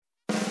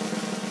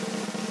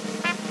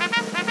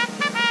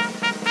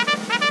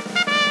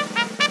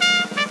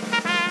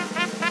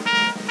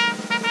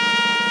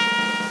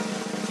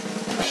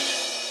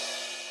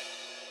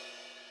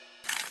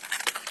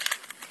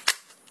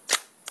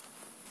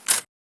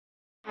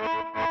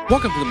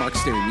Welcome to the Mark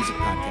Stary Music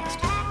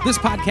Podcast. This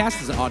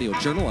podcast is an audio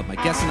journal of my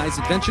guests and I's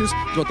adventures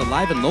throughout the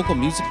live and local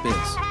music biz.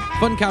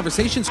 Fun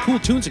conversations, cool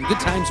tunes, and good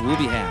times will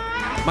be had.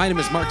 My name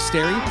is Mark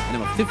Stary, and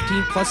I'm a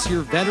 15-plus year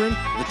veteran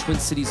of the Twin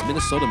Cities,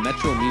 Minnesota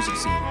metro music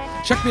scene.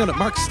 Check me out at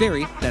Mark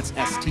Stary, that's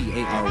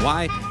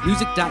S-T-A-R-Y,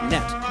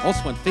 music.net,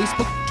 also on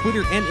Facebook,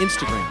 Twitter, and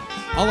Instagram.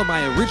 All of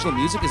my original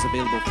music is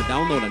available for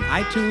download on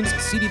iTunes,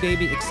 CD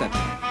Baby, etc.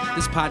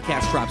 This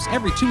podcast drops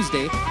every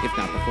Tuesday, if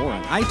not before,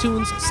 on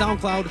iTunes,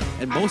 SoundCloud,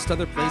 and most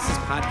other places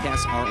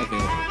podcasts are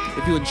available.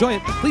 If you enjoy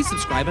it, please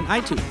subscribe on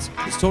iTunes.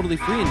 It's totally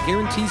free and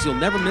guarantees you'll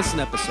never miss an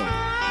episode.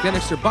 If you got an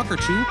extra buck or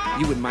two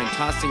you wouldn't mind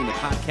tossing in the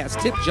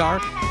podcast tip jar,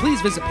 please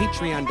visit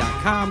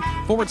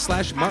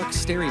patreon.com/Mark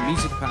Stary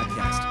Music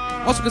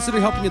Podcast. Also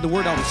consider helping get the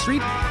word out on the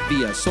street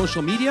via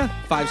social media,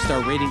 5-star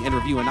rating and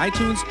review on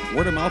iTunes,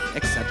 word of mouth,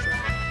 etc.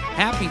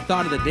 Happy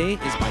Thought of the Day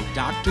is by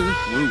Dr.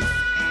 Ruth.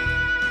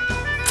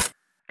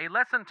 A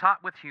lesson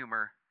taught with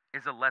humor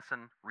is a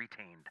lesson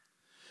retained.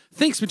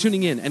 Thanks for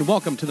tuning in, and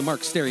welcome to the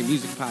Mark Stary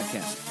Music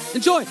Podcast.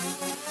 Enjoy!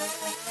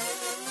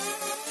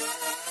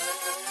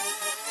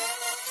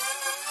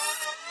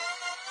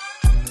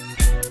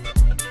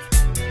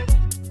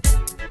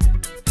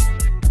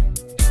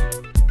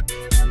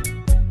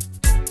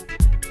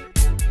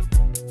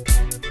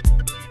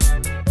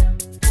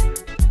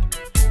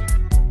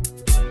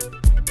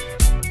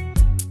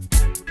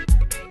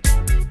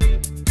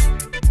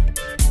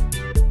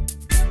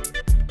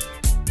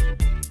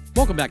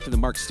 Welcome back to the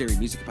Mark Stary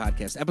Music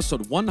Podcast,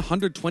 episode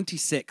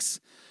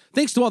 126.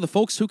 Thanks to all the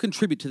folks who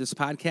contribute to this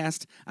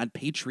podcast on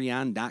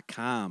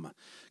patreon.com.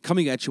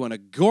 Coming at you on a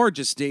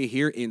gorgeous day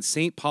here in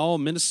St. Paul,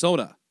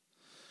 Minnesota.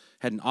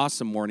 Had an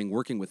awesome morning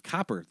working with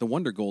Copper, the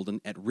Wonder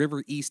Golden, at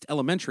River East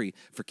Elementary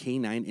for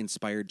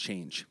K9-inspired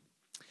change.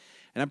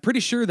 And I'm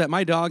pretty sure that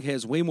my dog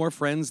has way more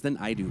friends than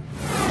I do.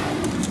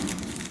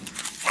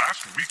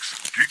 Last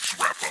week's Geeks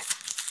Wrap-Up.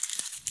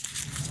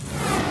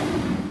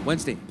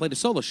 Wednesday, played a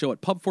solo show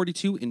at Pub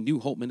 42 in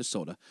New Hope,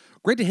 Minnesota.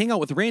 Great to hang out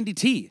with Randy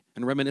T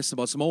and reminisce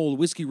about some old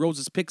Whiskey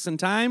Roses picks and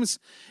times,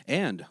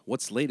 and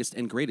what's latest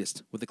and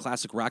greatest with the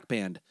classic rock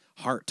band,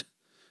 Heart.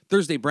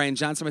 Thursday, Brian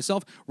Johnson and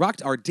myself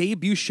rocked our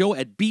debut show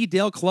at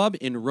B-Dale Club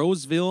in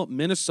Roseville,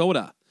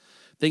 Minnesota.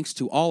 Thanks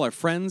to all our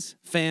friends,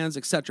 fans,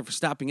 etc. for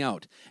stopping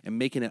out and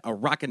making it a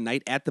rockin'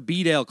 night at the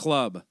B-Dale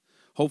Club.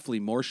 Hopefully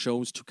more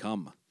shows to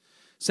come.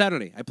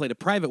 Saturday, I played a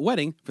private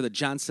wedding for the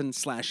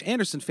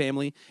Johnson/Anderson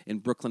family in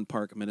Brooklyn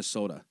Park,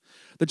 Minnesota.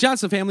 The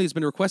Johnson family has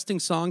been requesting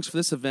songs for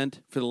this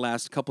event for the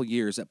last couple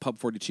years at Pub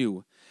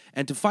 42,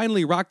 and to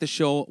finally rock the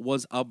show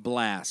was a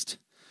blast.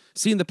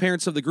 Seeing the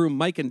parents of the groom,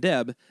 Mike and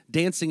Deb,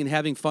 dancing and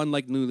having fun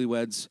like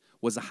newlyweds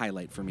was a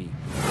highlight for me.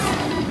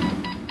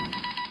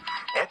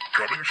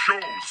 Upcoming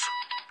shows.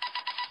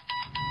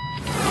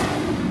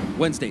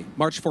 Wednesday,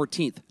 March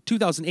 14th,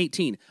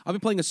 2018, I'll be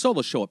playing a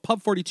solo show at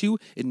Pub 42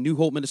 in New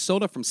Hope,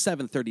 Minnesota from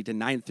 7:30 to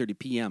 9:30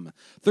 p.m.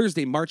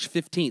 Thursday, March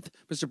 15th,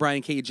 Mr.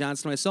 Brian K.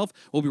 Johnson and myself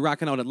will be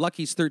rocking out at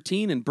Lucky's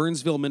 13 in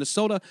Burnsville,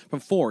 Minnesota from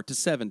 4 to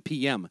 7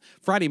 p.m.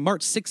 Friday,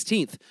 March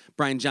 16th,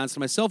 Brian Johnson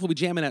and myself will be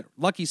jamming at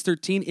Lucky's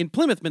 13 in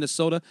Plymouth,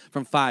 Minnesota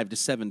from 5 to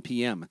 7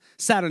 p.m.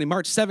 Saturday,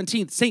 March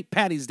 17th, St.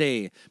 Patty's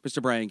Day,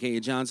 Mr. Brian K.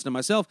 Johnson and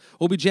myself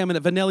will be jamming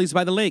at Vanelli's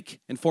by the Lake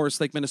in Forest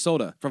Lake,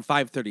 Minnesota from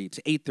 5:30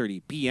 to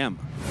 8:30 p.m.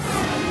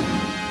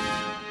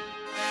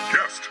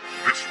 Guest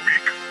this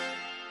week.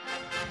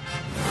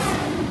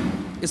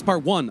 Is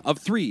part 1 of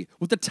 3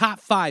 with the top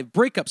 5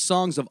 breakup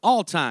songs of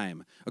all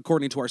time,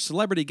 according to our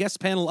celebrity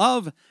guest panel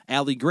of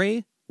Allie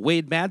Gray,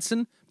 Wade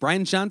Madsen,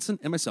 Brian Johnson,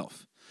 and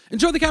myself.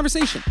 Enjoy the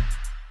conversation.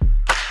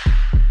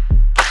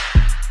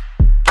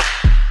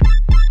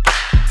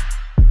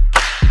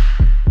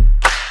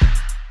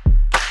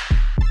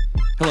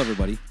 Hello,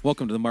 everybody.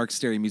 Welcome to the Mark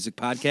Stary Music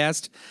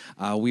Podcast.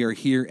 We are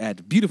here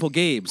at Beautiful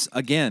Gabe's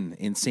again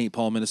in St.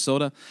 Paul,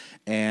 Minnesota,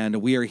 and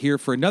we are here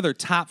for another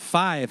Top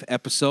 5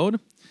 episode.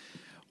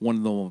 One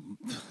of the...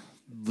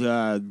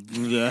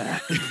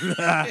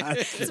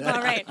 It's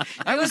about right.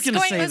 I was going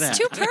to say It was that.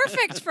 too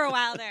perfect for a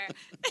while there.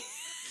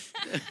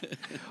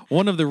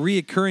 One of the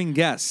reoccurring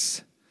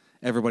guests,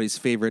 everybody's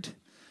favorite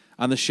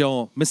on the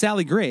show, Miss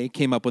Allie Gray,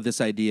 came up with this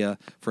idea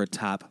for a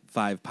Top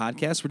 5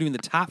 podcast. We're doing the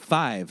Top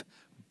 5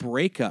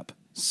 breakup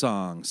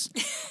songs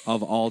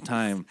of all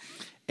time.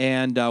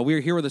 And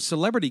we're here with a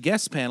celebrity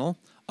guest panel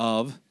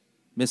of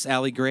Miss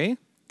Allie Gray,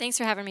 Thanks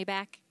for having me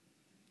back.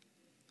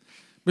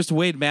 Mr.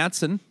 Wade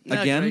Madsen,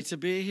 again. Great to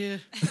be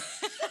here.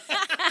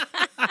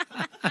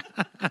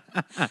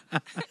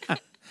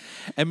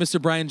 And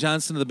Mr. Brian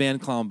Johnson of the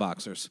band Clown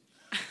Boxers.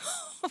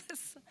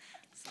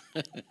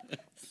 I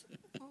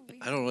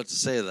don't know what to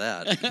say to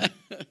that.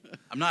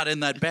 I'm not in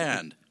that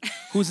band.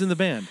 Who's in the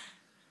band?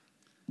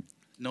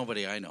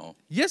 Nobody I know.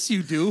 Yes,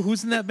 you do.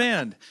 Who's in that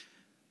band?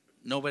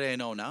 Nobody I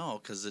know now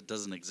because it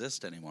doesn't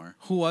exist anymore.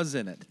 Who was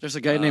in it? There's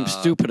a guy named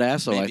Stu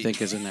Pedasso, I maybe.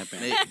 think, is in that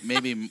band.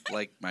 Maybe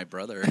like my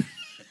brother.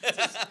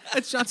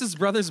 It's Johnson's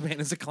brother's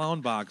band is the Clown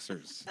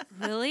Boxers.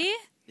 Really?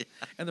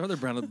 And the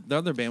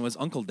other band was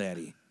Uncle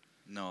Daddy.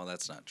 No,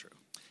 that's not true.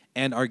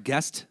 And our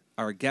guest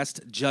our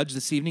guest judge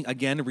this evening.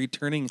 Again,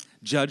 returning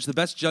judge, the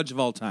best judge of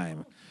all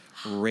time,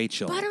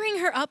 Rachel. Buttering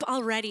her up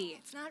already.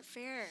 It's not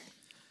fair.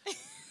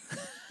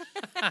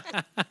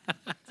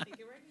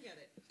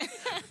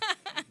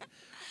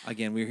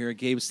 Again, we're here at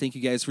Gabe's. Thank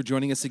you guys for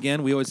joining us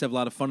again. We always have a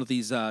lot of fun with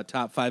these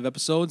top 5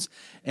 episodes.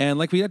 And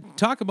like we had to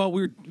talk about,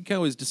 we can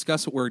always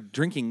discuss what we're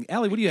drinking.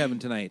 Allie, what are you having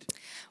tonight?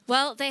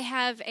 Well, they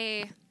have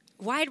a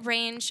wide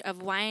range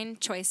of wine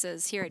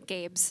choices here at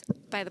Gabe's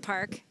by the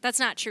park. That's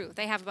not true.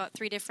 They have about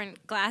 3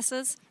 different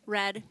glasses,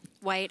 red,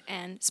 white,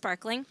 and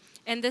sparkling.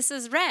 And this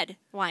is red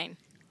wine.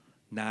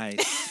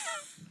 Nice.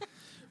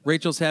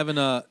 Rachel's having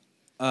a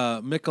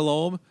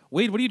Michelob.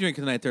 Wade, what are you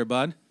drinking tonight there,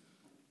 bud?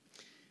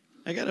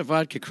 I got a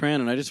vodka cran,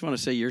 and I just want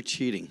to say you're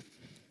cheating.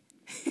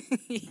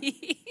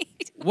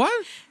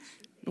 What?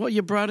 Well,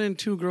 you brought in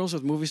 2 girls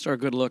with movie star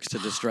good looks to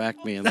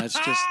distract me, and that's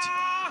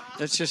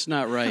just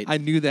not right. I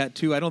knew that,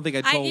 too. I don't think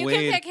I told You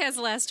Wade. can pick his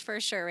list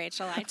for sure,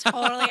 Rachel. I'm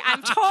totally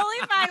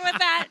fine with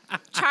that.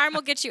 Charm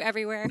will get you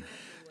everywhere.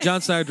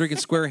 Johnson and I are drinking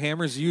Square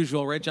Hammers as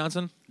usual, right,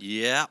 Johnson?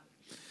 Yeah.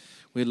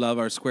 We love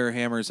our Square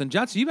Hammers. And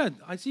Johnson,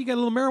 I see you got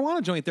a little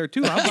marijuana joint there,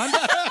 too, huh,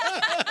 bud?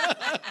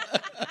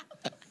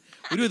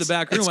 We do the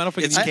back room. I don't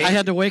think I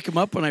had to wake him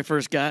up when I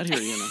first got here,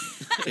 you know.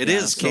 It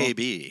is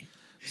KB.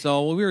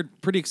 So we were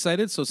pretty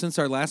excited. So since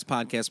our last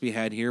podcast we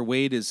had here,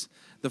 Wade is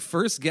the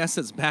first guest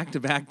that's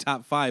back-to-back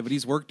top 5, but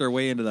he's worked our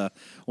way into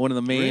one of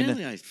the main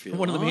Really? I feel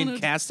one of the main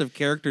honored. cast of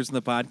characters in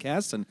the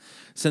podcast. And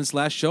since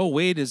last show,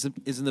 Wade is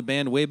in the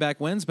band Way Back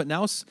When's, but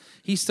now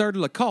he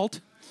started a cult.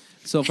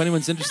 So if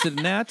anyone's interested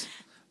in that,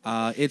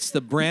 it's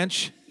the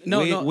Branch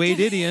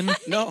Wade-idian.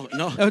 No.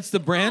 Oh, it's the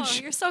Oh, Branch.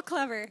 you're so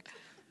clever.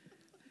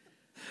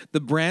 The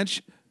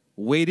Branch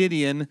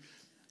Wade-idian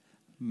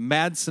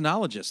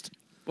Madsonologist.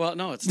 Well,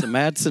 no, it's the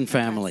Madsen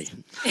family.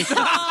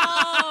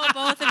 Oh,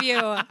 both of you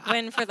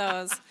win for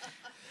those.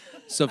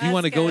 So if you That's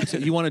want to go good.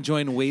 to you want to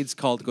join Wade's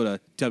cult, go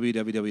to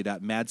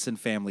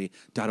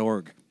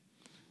www.madsonfamily.org.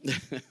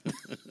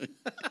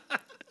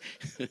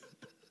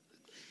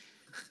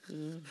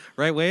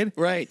 Right, Wade?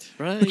 Right.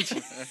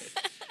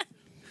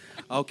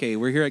 Okay,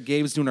 we're here at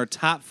Gabe's doing our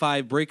top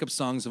 5 breakup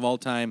songs of all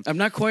time. I'm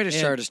not quite as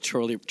And- sharp as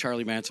Charlie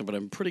Manson, but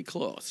I'm pretty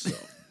close. So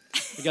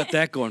I got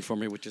that going for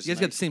me, which is You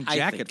guys got the nice, same I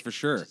jacket think. for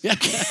sure.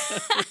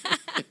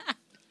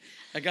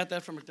 I got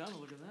that from McDonald's.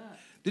 Look at that.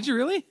 Did you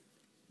really?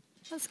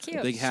 That's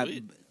cute. Big hat.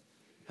 Sweet.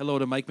 Hello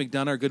to Mike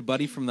McDonough, our good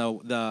buddy from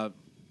the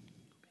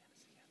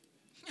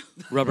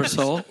Rubber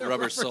Soul.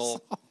 Rubber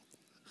Soul.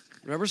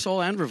 Rubber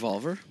Soul and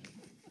Revolver.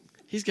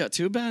 He's got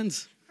 2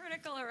 bands.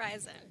 Vertical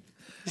Horizon.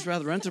 He's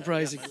rather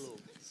enterprising.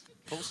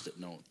 Post-it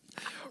note.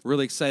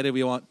 really excited.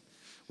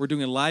 We're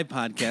doing a live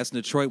podcast in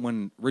Detroit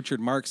when Richard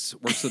Marks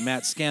works with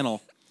Matt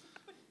Scannell.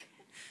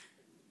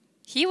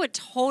 He would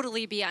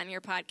totally be on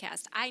your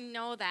podcast. I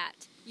know that.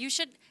 You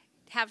should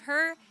have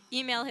her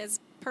email his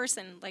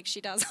person like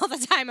she does all the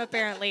time,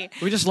 apparently.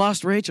 We just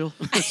lost Rachel.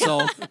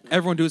 So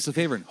everyone do us a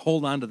favor and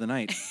hold on to the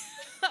night.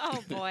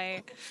 Oh,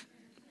 boy.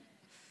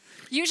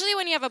 Usually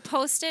when you have a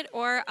Post-it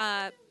or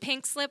a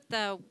pink slip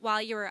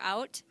while you were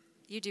out,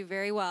 you do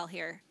very well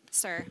here,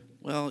 sir.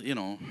 Well, you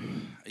know,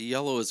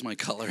 yellow is my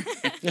color.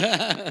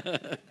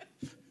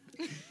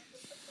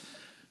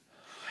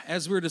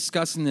 As we were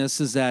discussing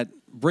this, is that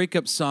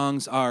breakup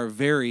songs are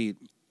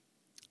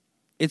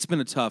it's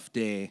been a tough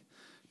day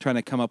trying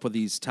to come up with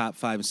these top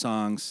 5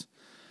 songs.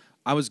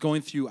 I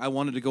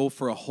wanted to go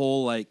for a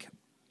whole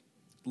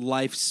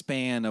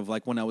lifespan of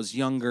when I was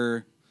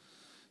younger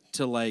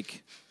to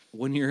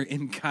when you're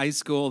in high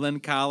school, then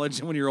college,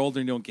 and when you're older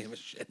and you don't give a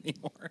shit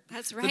anymore.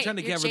 That's So right. trying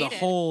to You're cover jaded.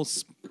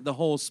 the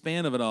whole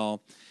span of it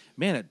all.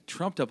 Man, it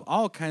trumped up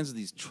all kinds of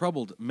these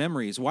troubled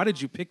memories. Why did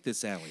you pick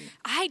this, Allie?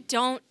 I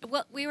don't.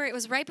 Well, it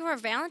was right before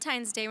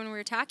Valentine's Day when we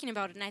were talking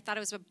about it, and I thought it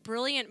was a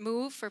brilliant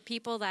move for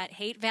people that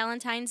hate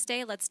Valentine's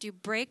Day. Let's do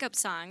breakup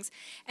songs.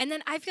 And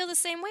then I feel the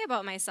same way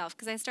about myself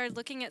because I started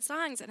looking at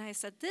songs, and I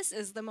said, this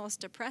is the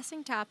most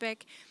depressing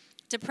topic,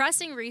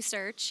 depressing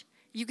research.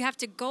 You have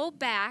to go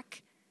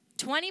back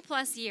 20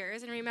 plus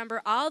years and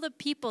remember all the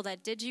people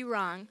that did you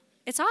wrong.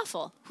 It's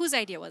awful. Whose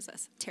idea was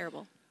this?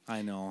 Terrible.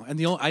 I know. And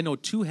I know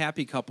 2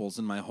 happy couples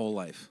in my whole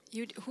life.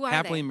 Who are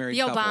Happily they? married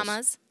The couples.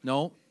 Obamas.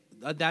 No,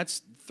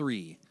 that's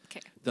 3.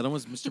 Okay. The other one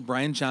was Mr.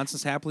 Brian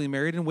Johnson's happily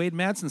married and Wade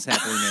Madsen's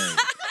happily married.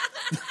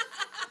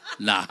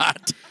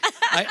 Not.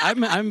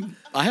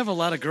 I have a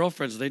lot of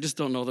girlfriends. They just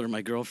don't know they're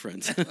my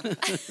girlfriends.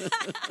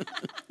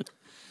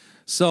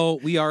 So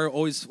we are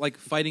always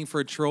fighting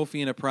for a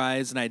trophy and a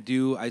prize, and I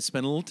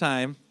spent a little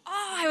time.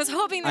 Oh, I was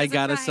hoping I there's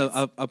got a us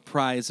prize. a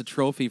prize, a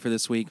trophy for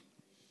this week.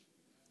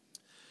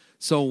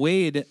 So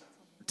Wade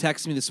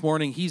texted me this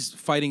morning. He's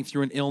fighting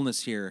through an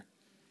illness here.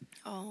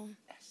 Oh.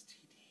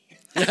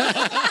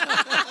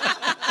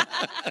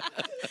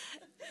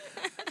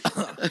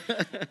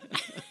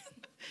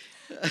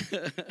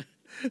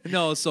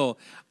 No, so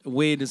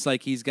Wade is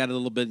he's got a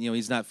little bit,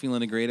 he's not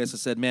feeling great. As I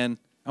said, man,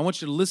 I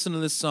want you to listen to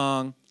this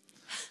song,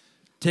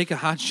 take a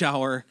hot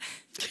shower,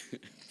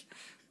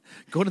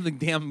 go to the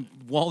damn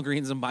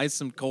Walgreens and buy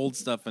some cold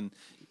stuff, and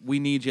we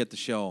need you at the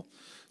show.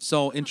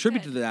 So in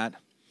tribute to good. that,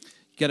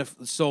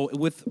 So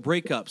with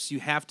breakups, you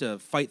have to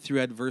fight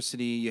through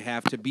adversity. You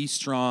have to be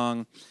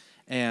strong,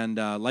 and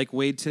like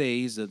Wade today,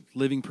 he's a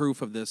living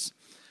proof of this.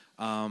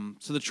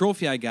 So the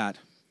trophy I got.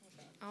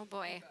 Oh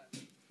boy.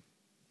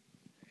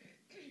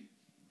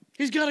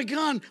 He's got a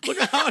gun. Look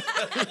out.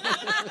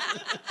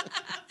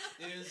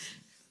 Is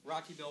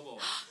Rocky Balboa.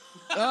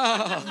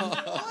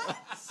 I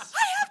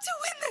have to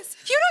win this.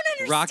 You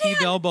don't understand. Rocky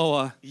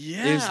Balboa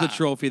is the Yeah.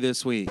 trophy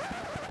this week.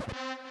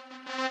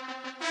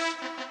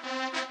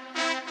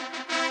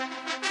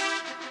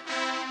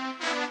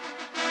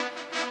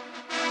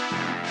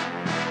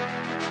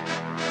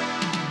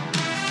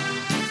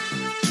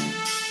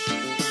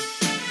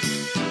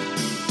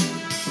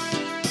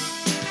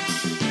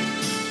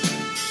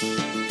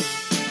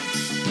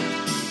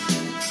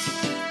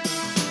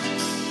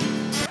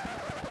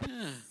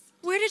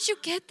 Where did you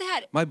get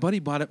that? My buddy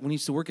bought it when he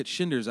used to work at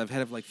Schindler's. I've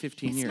had it for like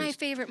 15 It's years. my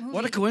favorite movie.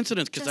 What a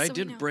coincidence, because Just I so we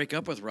did know. break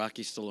up with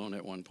Rocky Stallone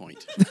at one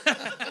point.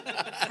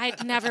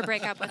 I'd never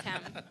break up with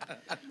him.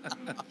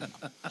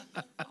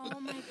 Oh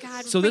my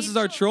God. So this is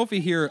our Rachel. trophy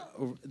here.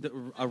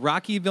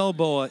 Rocky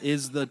Balboa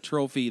is the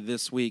trophy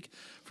this week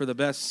for the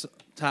best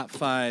top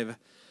 5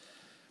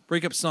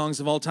 breakup songs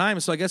of all time.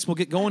 So I guess we'll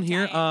get going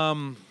here.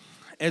 Okay.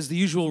 As the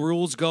usual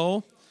rules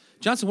go,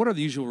 Johnson, what are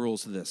the usual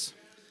rules to this?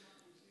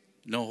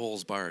 No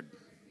holes barred.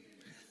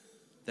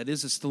 That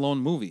is a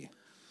Stallone movie.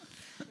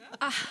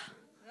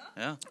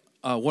 Yeah.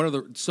 What are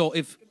the? So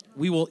if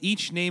we will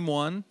each name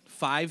one,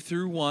 5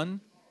 through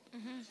 1,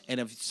 and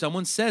if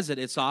someone says it,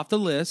 it's off the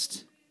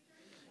list.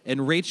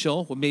 And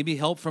Rachel, with maybe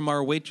help from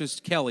our waitress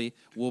Kelly,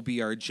 will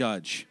be our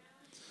judge.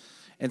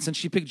 And since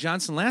she picked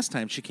Johnson last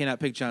time, she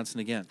cannot pick Johnson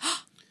again.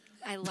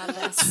 I love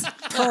this.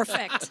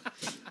 Perfect.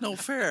 No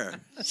fair.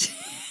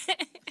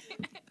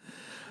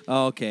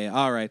 Okay,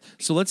 all right.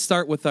 So let's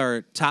start with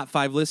our top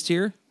 5 list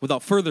here.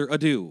 Without further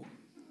ado,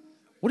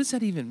 what does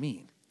that even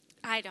mean?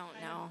 I don't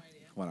know.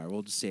 Whatever,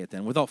 we'll just say it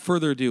then. Without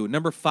further ado,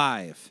 number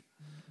 5,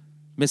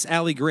 Miss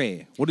Allie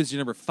Gray. What is your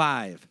number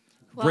 5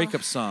 Well-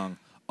 breakup song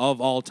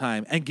of all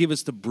time? And give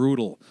us the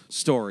brutal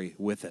story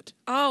with it.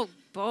 Oh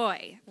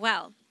boy.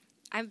 Well,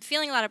 I'm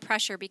feeling a lot of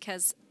pressure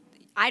because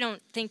I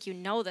don't think you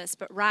know this,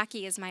 but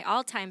Rocky is my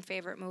all-time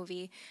favorite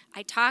movie.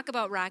 I talk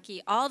about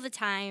Rocky all the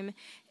time,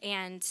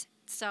 and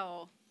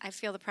so I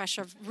feel the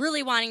pressure of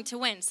really wanting to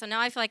win. So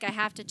now I feel like I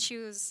have to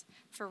choose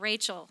for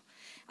Rachel.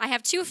 I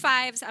have 2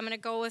 5s. I'm going to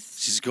go with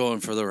She's going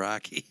for the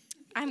Rocky.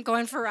 I'm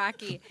going for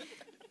Rocky.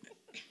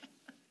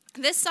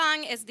 This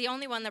song is the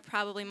only one that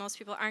probably most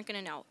people aren't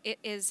going to know. It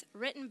is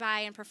written by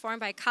and performed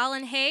by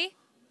Colin Hay.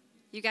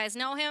 You guys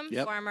know him?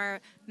 Yep. Former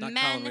Not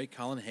Men, Colin Ray,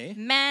 Colin Hay.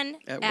 Men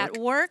At at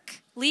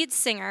Work lead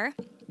singer.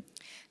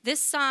 This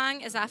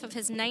song is off of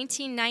his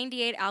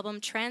 1998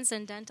 album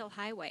Transcendental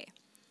Highway.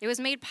 It was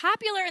made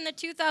popular in the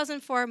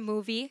 2004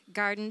 movie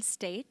Garden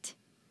State.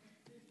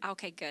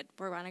 Okay, good.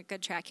 We're on a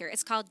good track here.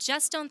 It's called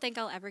Just Don't Think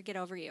I'll Ever Get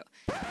Over You.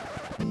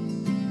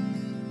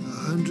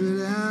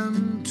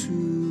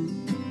 102.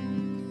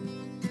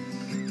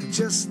 I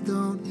just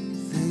don't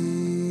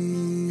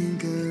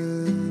think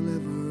I'll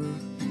ever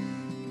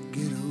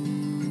get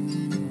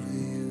over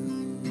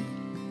you.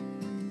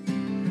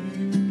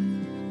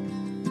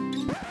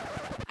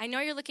 I know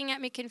you're looking at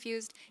me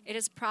confused. It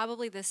is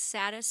probably the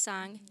saddest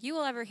song you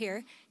will ever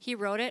hear. He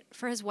wrote it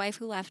for his wife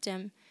who left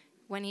him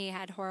when he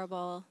had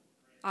horrible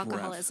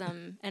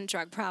alcoholism and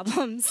drug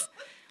problems.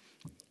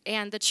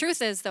 And the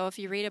truth is, though, if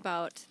you read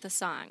about the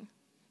song,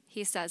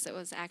 he says it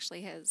was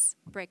actually his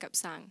breakup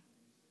song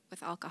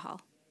with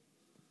alcohol.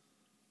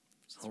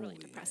 It's really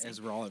depressing.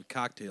 As we're all at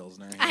cocktails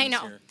in our hands I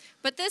know. here.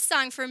 But this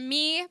song, for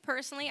me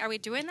personally, are we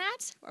doing that?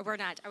 Or we're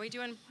not? Are we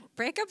doing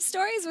breakup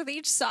stories with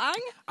each song?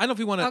 I don't know if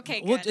we want to.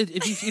 Okay, well, good.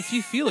 if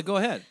you feel it, go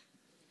ahead.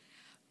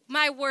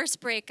 My worst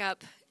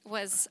breakup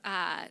was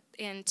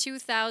in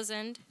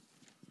 2000.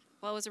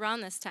 Well, it was around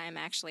this time,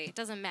 actually. It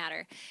doesn't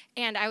matter.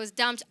 And I was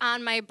dumped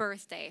on my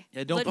birthday.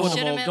 Yeah, don't put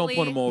him over. Don't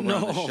put him over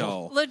on the No.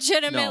 show.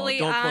 Legitimately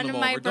no, don't put on him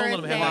my over. Don't let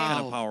him have that kind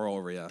of Wow. power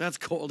over you. That's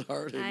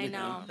cold-hearted. I man.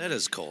 know. That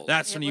is cold.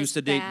 That's It when you was used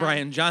to date bad.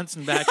 Brian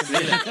Johnson back in the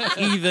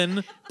day.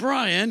 Even.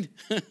 Brian.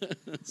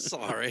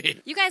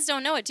 Sorry. You guys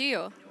don't know it, do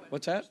you?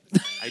 What's that?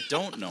 I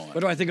don't know What it.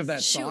 do I think of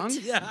that Shoot. song?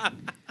 Yeah.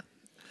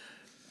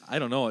 I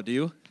don't know it. Do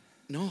you?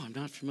 No, I'm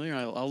not familiar.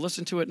 I'll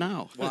listen to it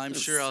now. Well, I'm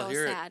sure I'll So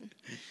hear sad. it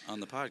on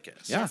the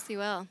podcast. Yeah. Yes, you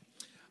will.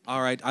 All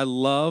right. I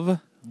love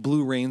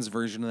Blue Rain's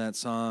version of that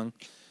song.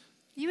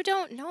 You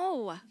don't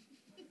know.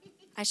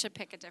 I should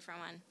pick a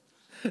different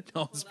one.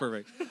 No, it's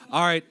perfect.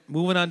 All right.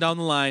 Moving on down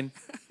the line.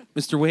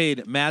 Mr.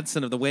 Wade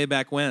Madsen of the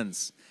Wayback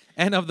Wens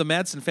and of the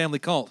Madsen family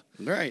cult.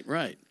 Right,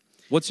 right.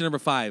 What's your number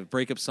 5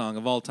 breakup song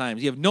of all time?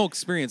 You have no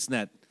experience in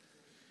that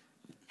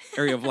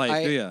area of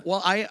life, do you?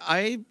 Well,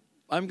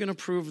 I'm going to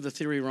prove the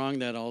theory wrong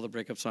that all the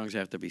breakup songs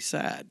have to be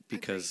sad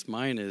because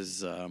mine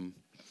is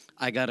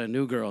I Got a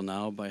New Girl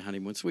Now by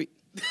Honeymoon Suite.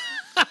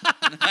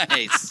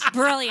 Nice.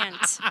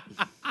 Brilliant.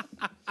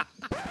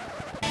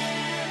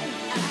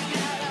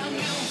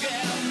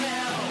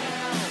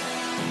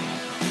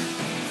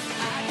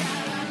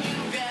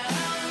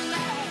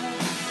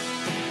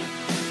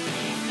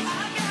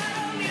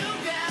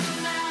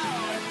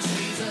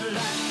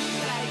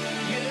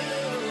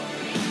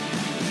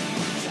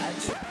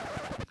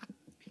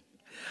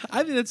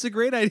 I think that's a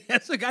great idea.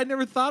 That's like, I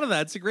never thought of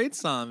that. It's a great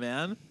song,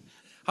 man.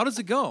 How does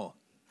it go?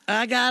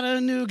 I got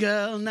a new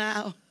girl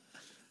now.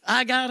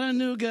 I got a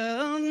new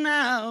girl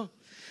now.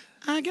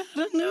 I got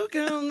a new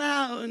girl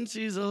now, and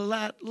she's a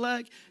lot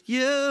like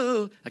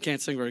you. I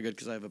can't sing very good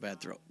because I have a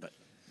bad throat, but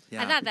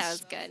Yeah. I thought that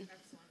was good.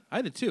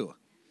 I did too.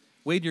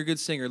 Wade, you're a good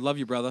singer. Love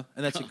you, brother.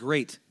 And that's a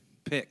great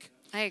pick.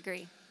 I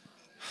agree.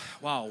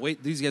 Wow,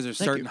 wait, these guys are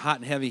starting hot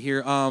and heavy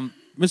here.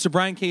 Mr.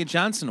 Brian K.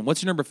 Johnson,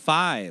 what's your number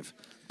 5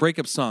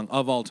 breakup song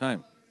of all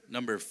time?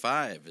 Number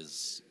 5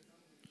 is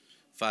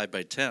 5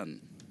 by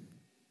 10.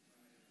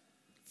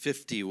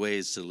 50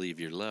 Ways to Leave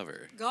Your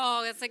Lover.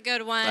 Oh, that's a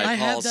good one. By I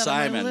had Paul that on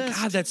my Simon. list.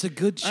 God, that's a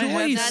good I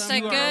had choice. That's a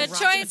You are good rockin'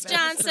 choice, bastard.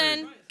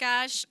 Johnson.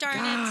 Gosh darn it.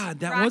 God,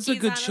 that was a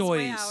Rocky's good on his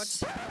way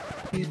choice.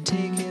 out. You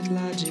take it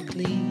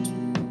logically.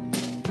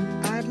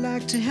 I'd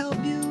like to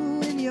help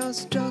you in your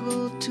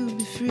struggle to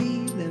be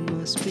free. There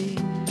must be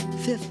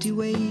 50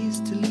 ways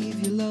to leave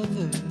your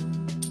lover.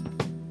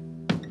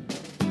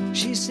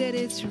 She said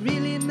it's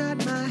really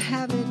not my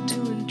habit to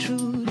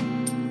intrude.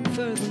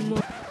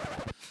 Furthermore,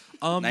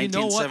 You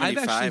know what? I've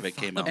 1975 actually it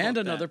came thought out. about and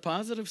that. another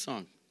positive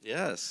song.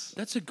 Yes.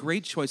 That's a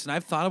great choice, and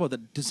I've thought about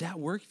that. Does that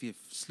work if you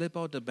slip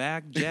out the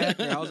back, Jack?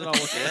 Or how's it all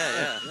work?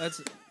 Yeah.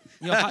 That's,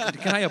 you know,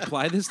 can I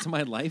apply this to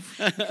my life?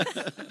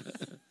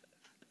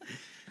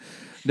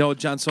 No,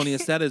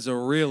 Johnsonius, that is a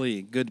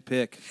really good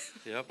pick.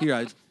 Yep. Here,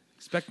 I'm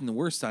expecting the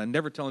worst. I'm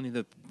never telling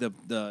you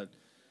the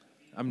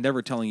I'm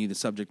never telling you the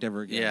subject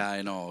ever again. Yeah,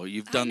 I know.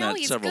 You've I done know, that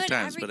he's several good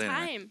times, every but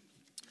anyway. time.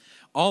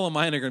 All of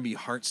mine are going to be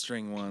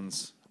heartstring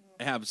ones.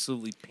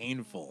 Absolutely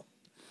painful.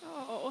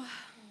 Oh.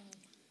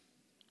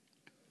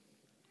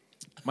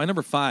 My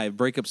number 5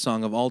 breakup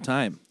song of all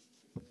time.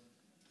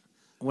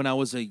 When I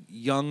was a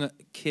young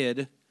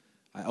kid,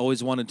 I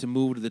always wanted to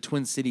move to the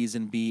Twin Cities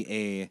and be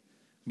a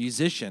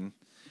musician.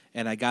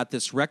 And I got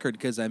this record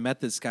because I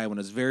met this guy when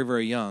I was very,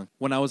 very young.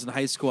 When I was in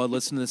high school, I'd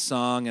listen to this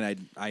song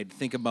and I'd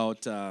think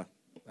about.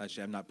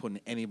 Actually, I'm not putting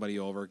anybody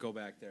over. Go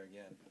back there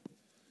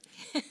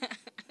again.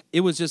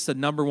 It was just the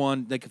number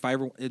one. Like if I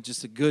ever, it's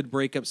just a good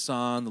breakup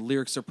song. The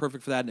lyrics are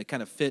perfect for that, and it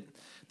kind of fit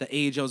the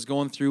age I was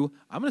going through.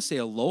 I'm gonna say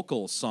a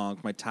local song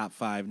for my top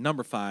 5.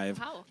 Number 5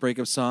 Wow.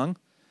 breakup song,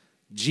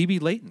 GB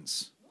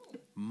Layton's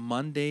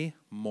Monday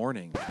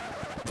Morning.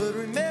 But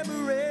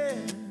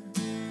remembering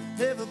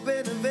never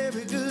been a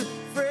very good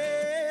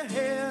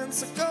friend.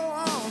 So go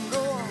on,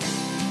 go on.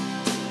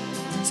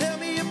 Tell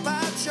me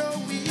about your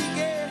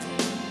weekend.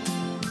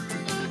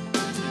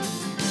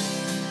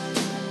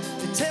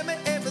 Tell me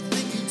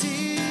everything you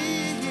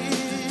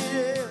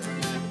did.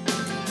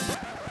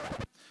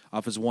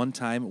 Off his One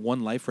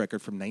Life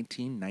record from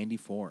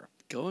 1994.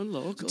 Going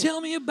local. Tell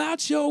me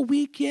about your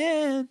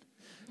weekend.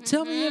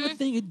 Tell me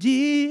everything you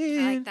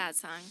did. I like that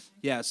song.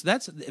 Yeah, so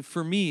that's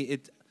for me.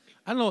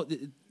 I don't know.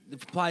 It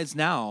applies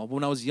now.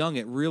 When I was young,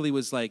 it really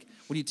was like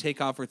when you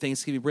take off for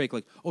Thanksgiving break,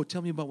 like, oh,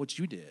 tell me about what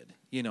you did.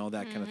 You know,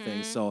 that kind of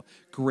thing. So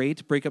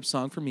great breakup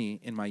song for me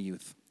in my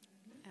youth.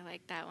 I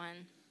like that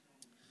one.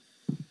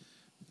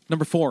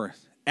 Number 4,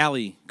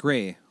 Allie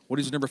Gray. What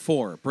is your number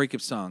 4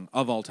 breakup song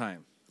of all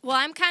time? Well,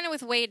 I'm kind of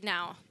with Wade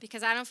now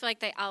because I don't feel like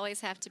they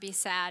always have to be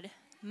sad.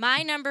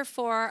 My number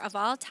 4 of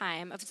all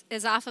time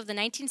is off of the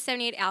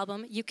 1978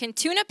 album, You Can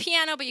Tune a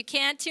Piano, But You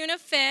Can't Tune a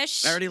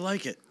Fish. I already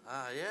like it.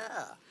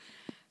 Yeah.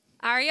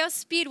 REO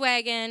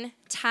Speedwagon,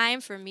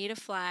 Time for Me to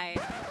Fly.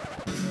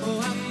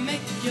 Oh, I make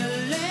you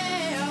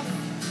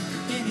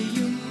laugh, and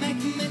you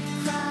make me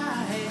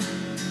cry.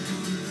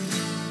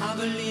 I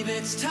believe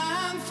it's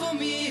time for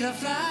me to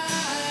fly.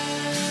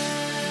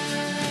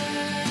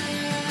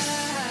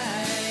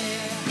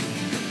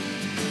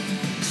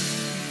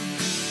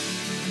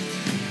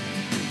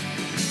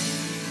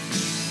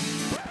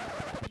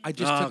 I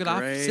just took it off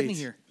great. sitting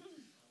here.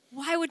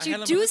 Why would I you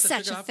had it on my do list. I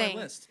such took it a off my thing?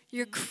 list.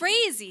 You're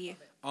crazy.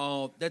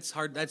 Oh, that's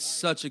hard. That's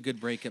such a good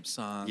breakup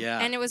song. Yeah.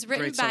 And it was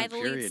written Great by song, the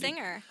lead period.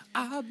 singer.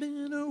 I've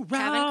been around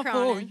Kevin for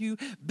Cronin. you,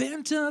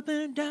 bent up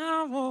and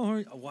down for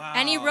you. Wow.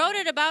 And he wrote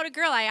it about a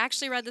girl. I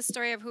actually read the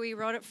story of who he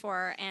wrote it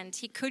for, and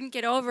he couldn't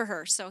get over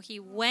her. So he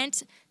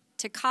went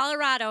to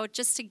Colorado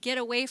just to get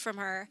away from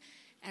her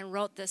and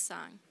wrote this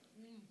song.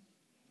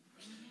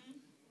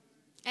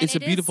 And It's a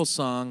it is- beautiful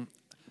song.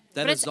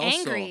 That but is it's also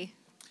angry.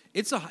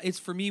 It's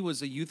for me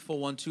was a youthful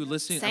one too.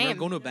 Listening, I remember Same.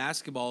 going to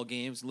basketball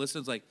games and listening.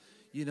 It's like,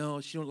 you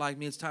know, she don't like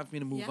me. It's time for me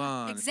to move Yeah,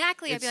 on.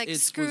 exactly. I'd be like, It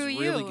screw was a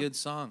really you. good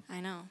song.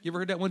 I know. You ever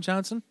heard that one,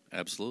 Johnson?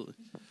 Absolutely.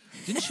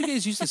 Didn't you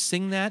guys used to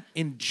sing that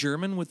in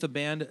German with the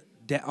band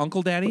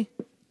Uncle Daddy?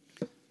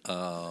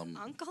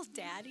 Uncle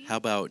Daddy? How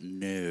about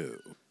no?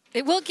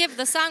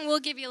 The song will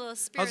give you a little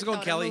spirit How's it going,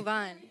 though, Kelly? to move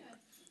on.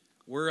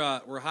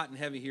 We're hot and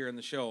heavy here in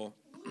the show.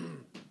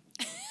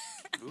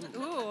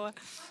 Ooh.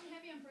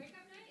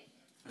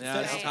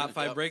 Yeah, it's Right. top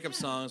 5 breakup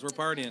songs. We're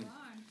partying.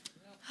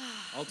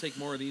 I'll take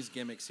more of these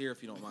gimmicks here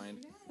if you don't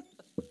mind.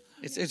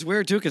 It's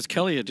weird, too, because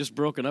Kelly had just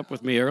broken up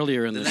with me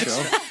earlier in the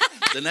show.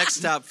 The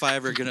next top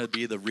 5 are going to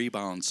be the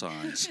rebound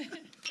songs.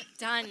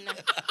 Done.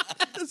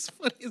 That's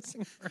funny as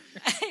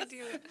I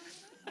do.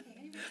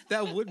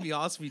 That would be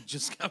awesome. We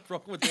just got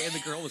broken with and the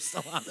girl was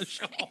still on the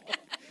show.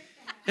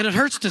 And it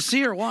hurts to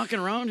see her walking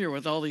around here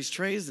with all these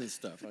trays and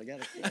stuff. I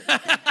gotta.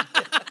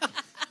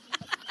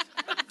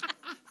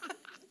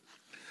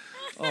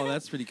 Oh,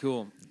 that's pretty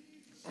cool.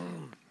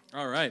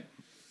 All right.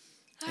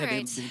 All Yeah,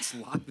 right. it's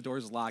locked. The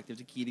door's locked. There's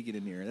a key to get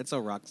in here. That's how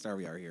rock star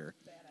we are here.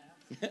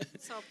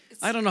 So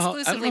it's I don't know. I don't know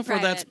exclusively if we're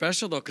that private.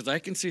 special though, because I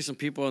can see some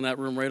people in that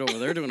room right over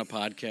there doing a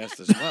podcast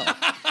as well.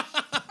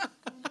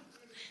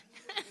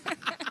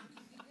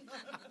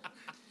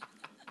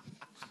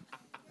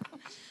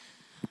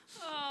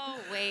 Oh,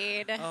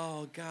 Wade.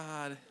 Oh,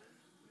 God.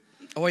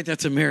 Oh wait,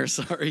 that's a mirror.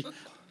 Sorry.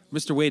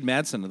 Mr. Wade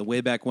Madsen of the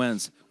Way Back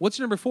Whens. What's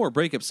your number 4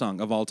 breakup song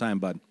of all time,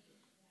 bud?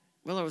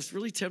 Well, I was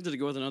really tempted to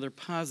go with another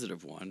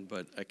positive one,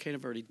 but I kind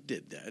of already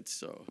did that.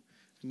 So,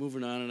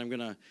 moving on, and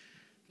I'm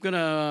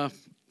gonna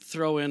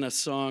throw in a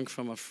song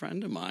from a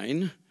friend of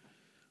mine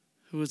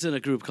who was in a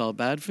group called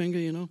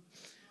Badfinger, you know,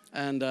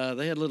 and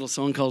they had a little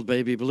song called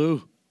 "Baby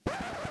Blue."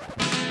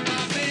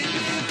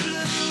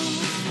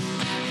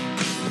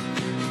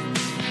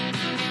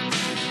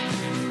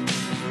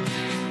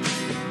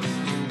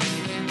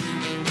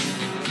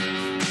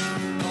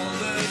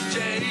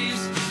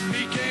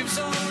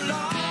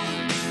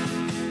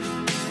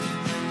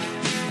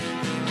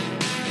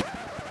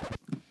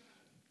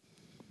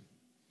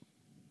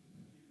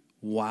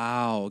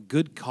 Wow.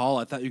 Good call.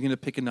 I thought you were going to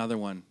pick another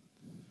one.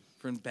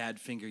 From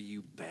Badfinger,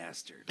 you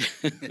bastard.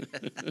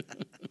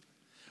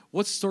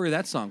 What's the story of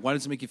that song? Why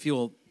does it make you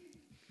feel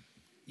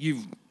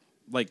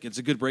it's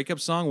a good breakup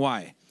song?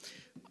 Why?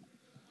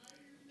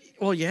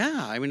 Well,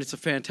 yeah, I mean it's a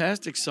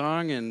fantastic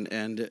song,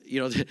 and you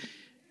know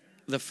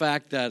the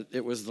fact that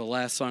it was the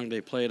last song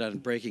they played on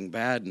Breaking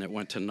Bad, and it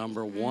went to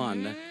number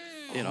one.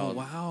 You know, Oh,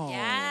 wow.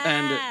 Yes.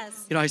 and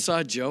you know I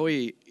saw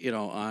Joey, you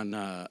know,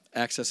 on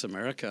Access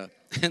America.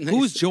 And they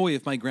Who's Joey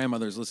if my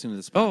grandmother's listening to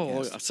this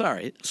podcast?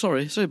 sorry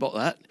about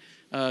that.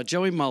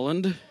 Joey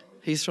Mulland,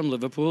 he's from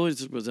Liverpool.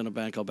 He was in a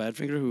band called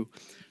Badfinger who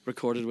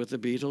recorded with the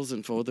Beatles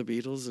and for the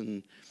Beatles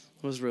and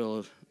was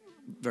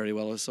very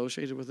well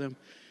associated with them.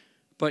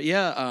 But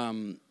yeah,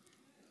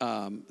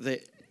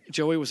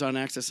 Joey was on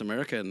Access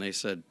America and they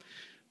said,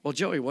 well,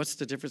 Joey, what's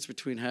the difference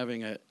between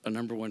having a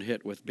number one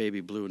hit with Baby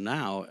Blue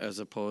now as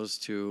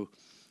opposed to,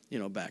 you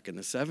know, back in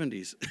the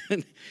 70s?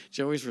 And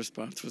Joey's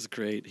response was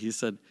great. He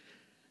said,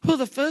 well,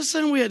 the first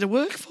time we had to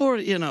work for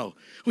it, you know.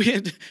 We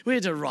had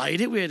to write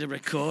it, we had to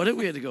record it,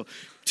 we had to go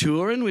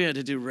touring, we had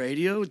to do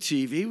radio,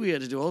 TV, we had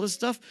to do all this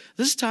stuff.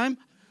 This time,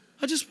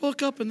 I just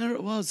woke up and there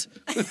it was.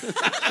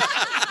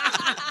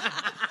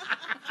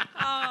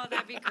 Oh,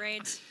 that'd be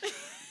great.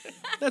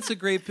 That's a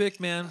great pick,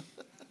 man.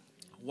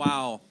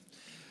 Wow.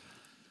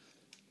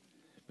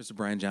 Mr.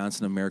 Brian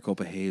Johnson of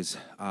Maricopa Hayes,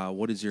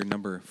 what is your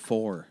number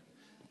 4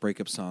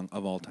 breakup song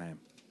of all time?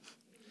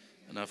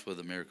 Enough with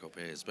the Maricopa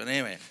Hayes. But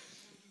anyway,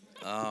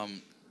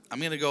 I'm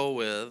going to go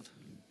with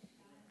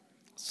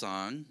a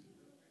song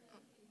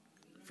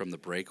from the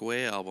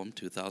Breakaway album,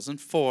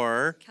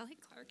 2004. Kelly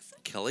Clarkson?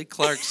 Kelly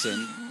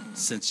Clarkson,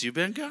 Since You've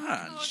Been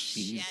Gone. Oh,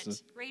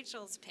 shit.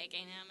 Rachel's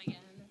picking him again.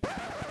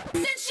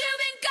 Since you've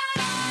been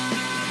gone,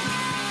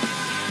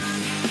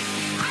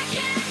 I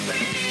can't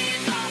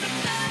breathe for the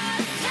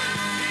first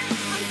time.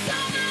 I'm so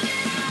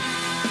moving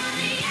on,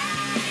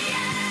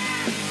 yeah.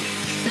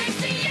 Thanks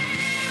to you,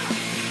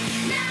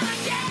 now I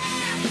get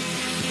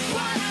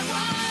what I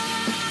want.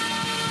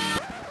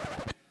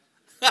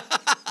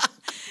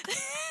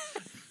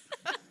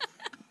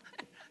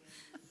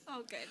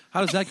 Oh, good.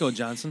 How does that go,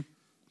 Johnson?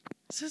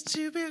 Since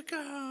you've been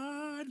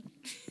gone.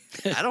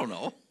 I don't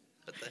know.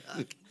 What the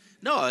heck?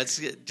 No, it's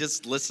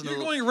just listen You're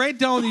to going right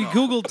down. You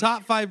Google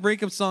top 5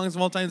 breakup songs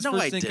of all time. No,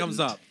 First I thing didn't. comes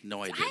up.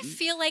 No, I I didn't.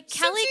 feel like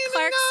Kelly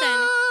Clarkson,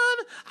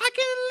 I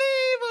can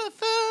leave a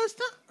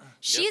first.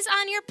 she's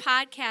on your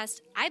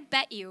podcast. I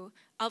bet you,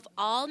 of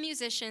all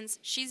musicians,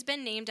 she's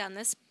been named on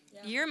this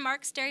your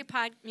Mark Stary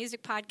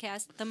music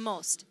podcast the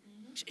most.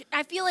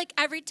 I feel like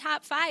every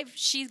top 5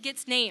 she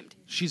gets named.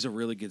 She's a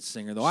really good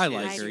singer, though. I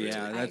like I her. agree.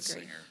 Yeah, I that's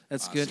agree.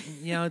 that's good.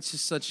 Yeah, it's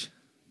just such.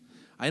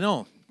 I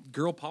know,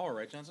 girl power,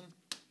 right, Johnson?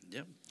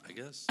 Yep, I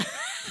guess.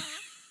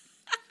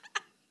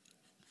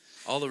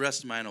 All the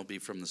rest of mine will be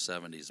from the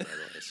 70s, by the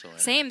way. So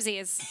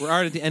Samesies. We're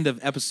already at the end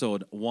of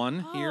episode 1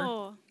 here.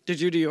 Oh.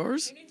 Did you do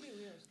yours?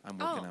 I'm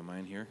working Oh. on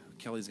mine here.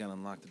 Kelly's got to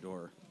unlock the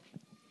door.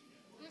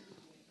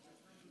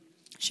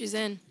 She's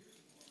in.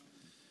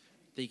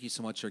 Thank you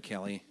so much, Sir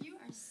Kelly.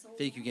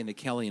 Thank you again to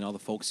Kelly and all the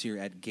folks here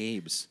at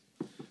Gabe's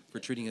for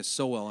treating us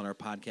so well on our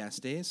podcast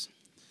days.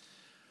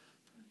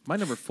 My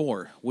number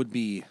 4 would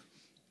be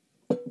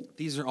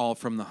These Are All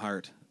From the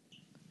Heart.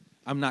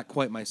 I'm not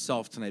quite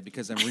myself tonight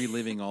because I'm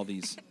reliving all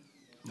these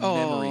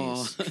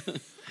memories.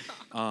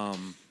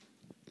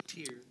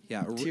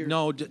 Yeah, Tear.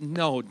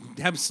 no,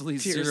 absolutely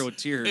Tears. 0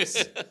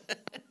 tears.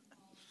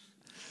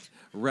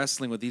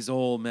 Wrestling with these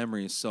old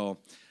memories. So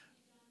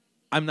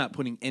I'm not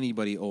putting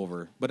anybody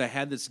over, but I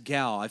had this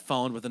gal I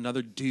found with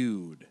another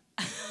dude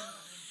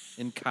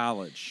in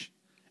college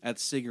at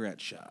cigarette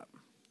shop.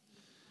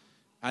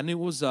 I knew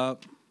it was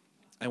up.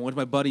 I went to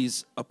my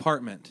buddy's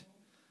apartment.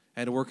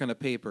 I had to work on a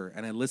paper,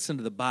 and I listened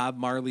to the Bob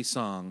Marley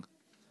song,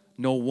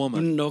 no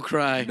woman, No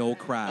cry. no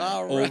cry,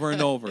 All right. over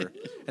and over. And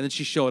then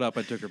she showed up.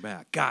 I took her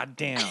back. God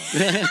damn.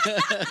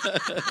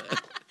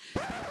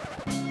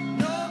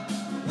 No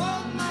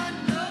woman,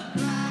 no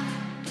cry.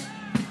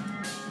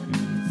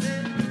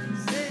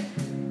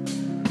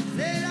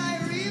 Said I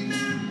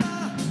remember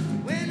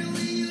when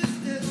we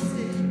used to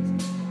sit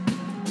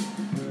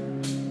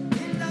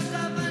in the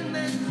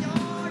government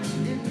yard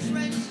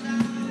entrenched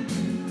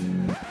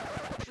out.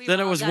 We've Then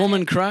it all was done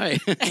Woman it. Cry.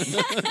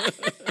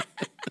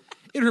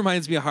 It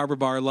reminds me of Harbor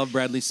Bar. I love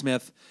Bradley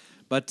Smith,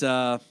 but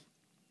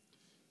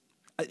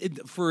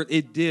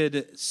it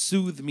did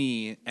soothe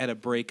me at a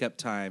breakup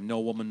time. No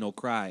woman, no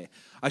cry.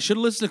 I should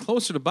have listened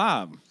closer to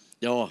Bob.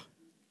 Oh.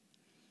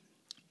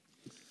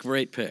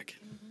 Great pick.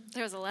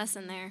 There was a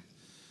lesson there.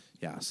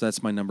 Yeah, so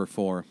that's my number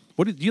 4.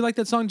 Do you like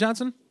that song,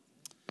 Johnson?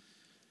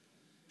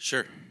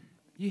 Sure.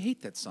 You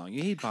hate that song.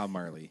 You hate Bob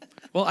Marley.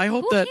 Well, I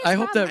hope Who that hates I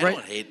hope Bob that I right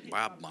don't hate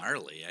Bob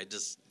Marley. I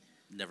just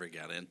never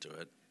got into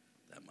it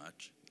that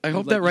much. I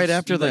hope You that like- right you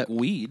after like that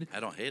weed. I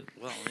don't hate.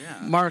 Well,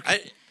 yeah. Mark.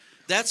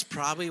 That's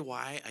probably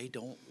why I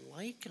don't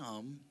like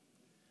him.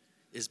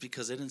 Is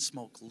because I didn't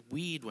smoke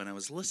weed when I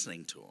was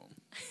listening to him.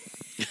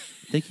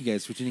 Thank you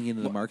guys for tuning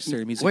into the Mark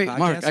Stereo Music Wait, Podcast.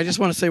 Mark, I just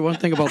want to say one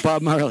thing about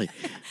Bob Marley.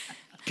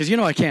 Because you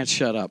know I can't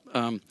shut up.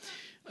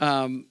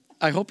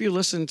 I hope you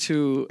listen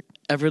to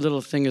Every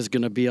Little Thing Is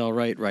Gonna Be All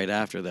Right right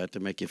after that to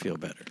make you feel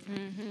better.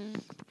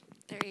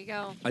 There you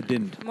go. I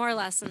didn't. More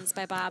lessons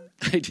by Bob.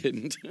 I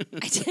didn't.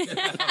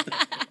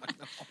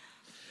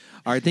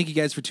 All right, thank you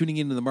guys for tuning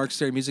into the Mark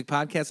Stereo Music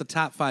Podcast, the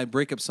top 5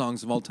 breakup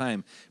songs of all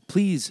time.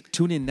 Please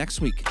tune in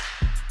next week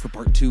for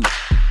part 2.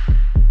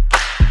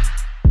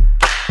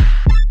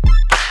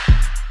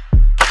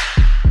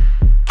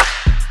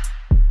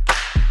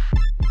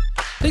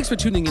 Thanks for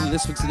tuning in to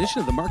this week's edition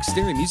of the Mark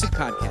Stereo Music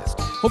Podcast.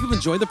 Hope you've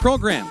enjoyed the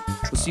program.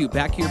 We'll see you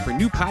back here for a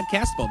new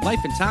podcast about life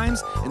and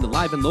times in the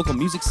live and local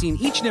music scene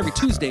each and every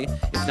Tuesday,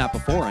 if not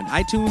before, on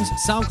iTunes,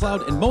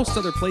 SoundCloud, and most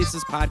other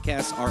places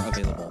podcasts are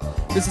available.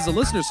 This is a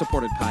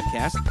listener-supported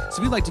podcast, so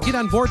if you'd like to get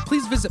on board,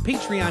 please visit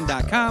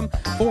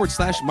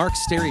patreon.com/Mark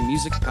Stereo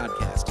Music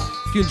Podcast.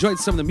 If you enjoyed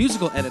some of the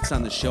musical edits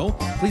on the show,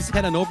 please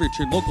head on over to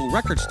your local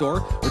record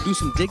store or do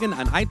some digging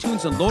on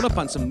iTunes and load up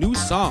on some new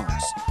songs.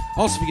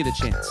 Also, if you get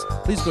a chance,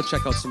 please go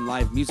check out some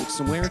live music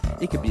somewhere.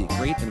 It could be a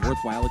great and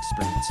worthwhile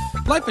experience.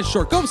 Life is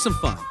short. Go have some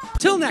fun.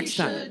 Till next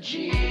time.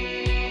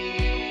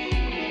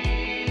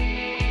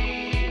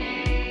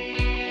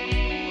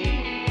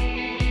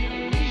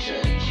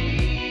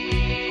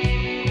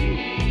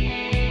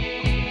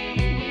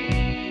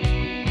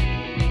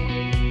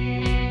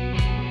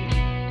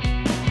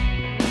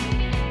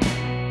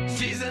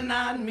 She's an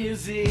art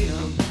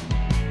museum.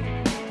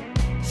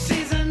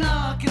 She's an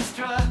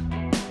orchestra.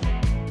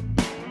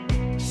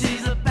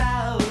 She's a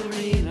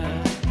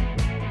ballerina.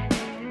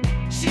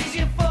 She's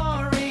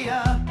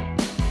euphoria.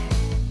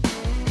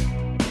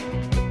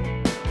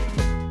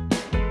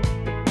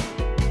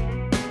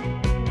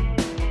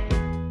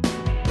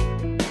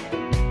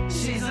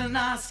 She's an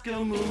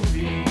Oscar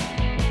movie.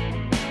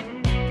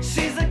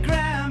 She's a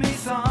Grammy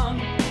song.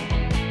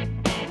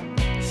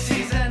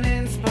 She's an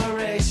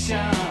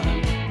inspiration.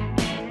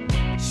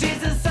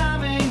 She's a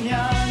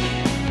Sauvignon.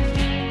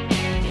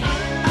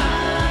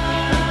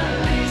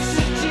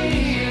 Alicia G.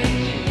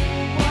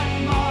 What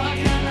more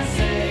can I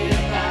say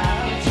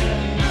about you?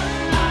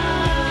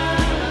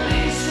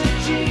 Alicia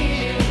G.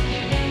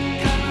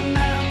 Gonna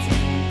melt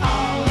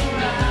all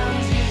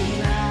around you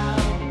now.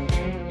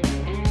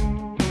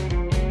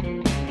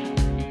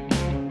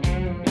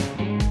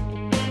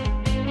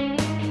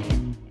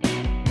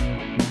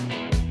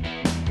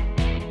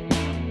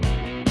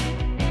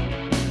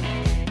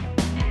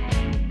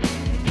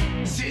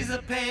 She's a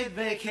paid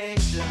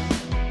vacation.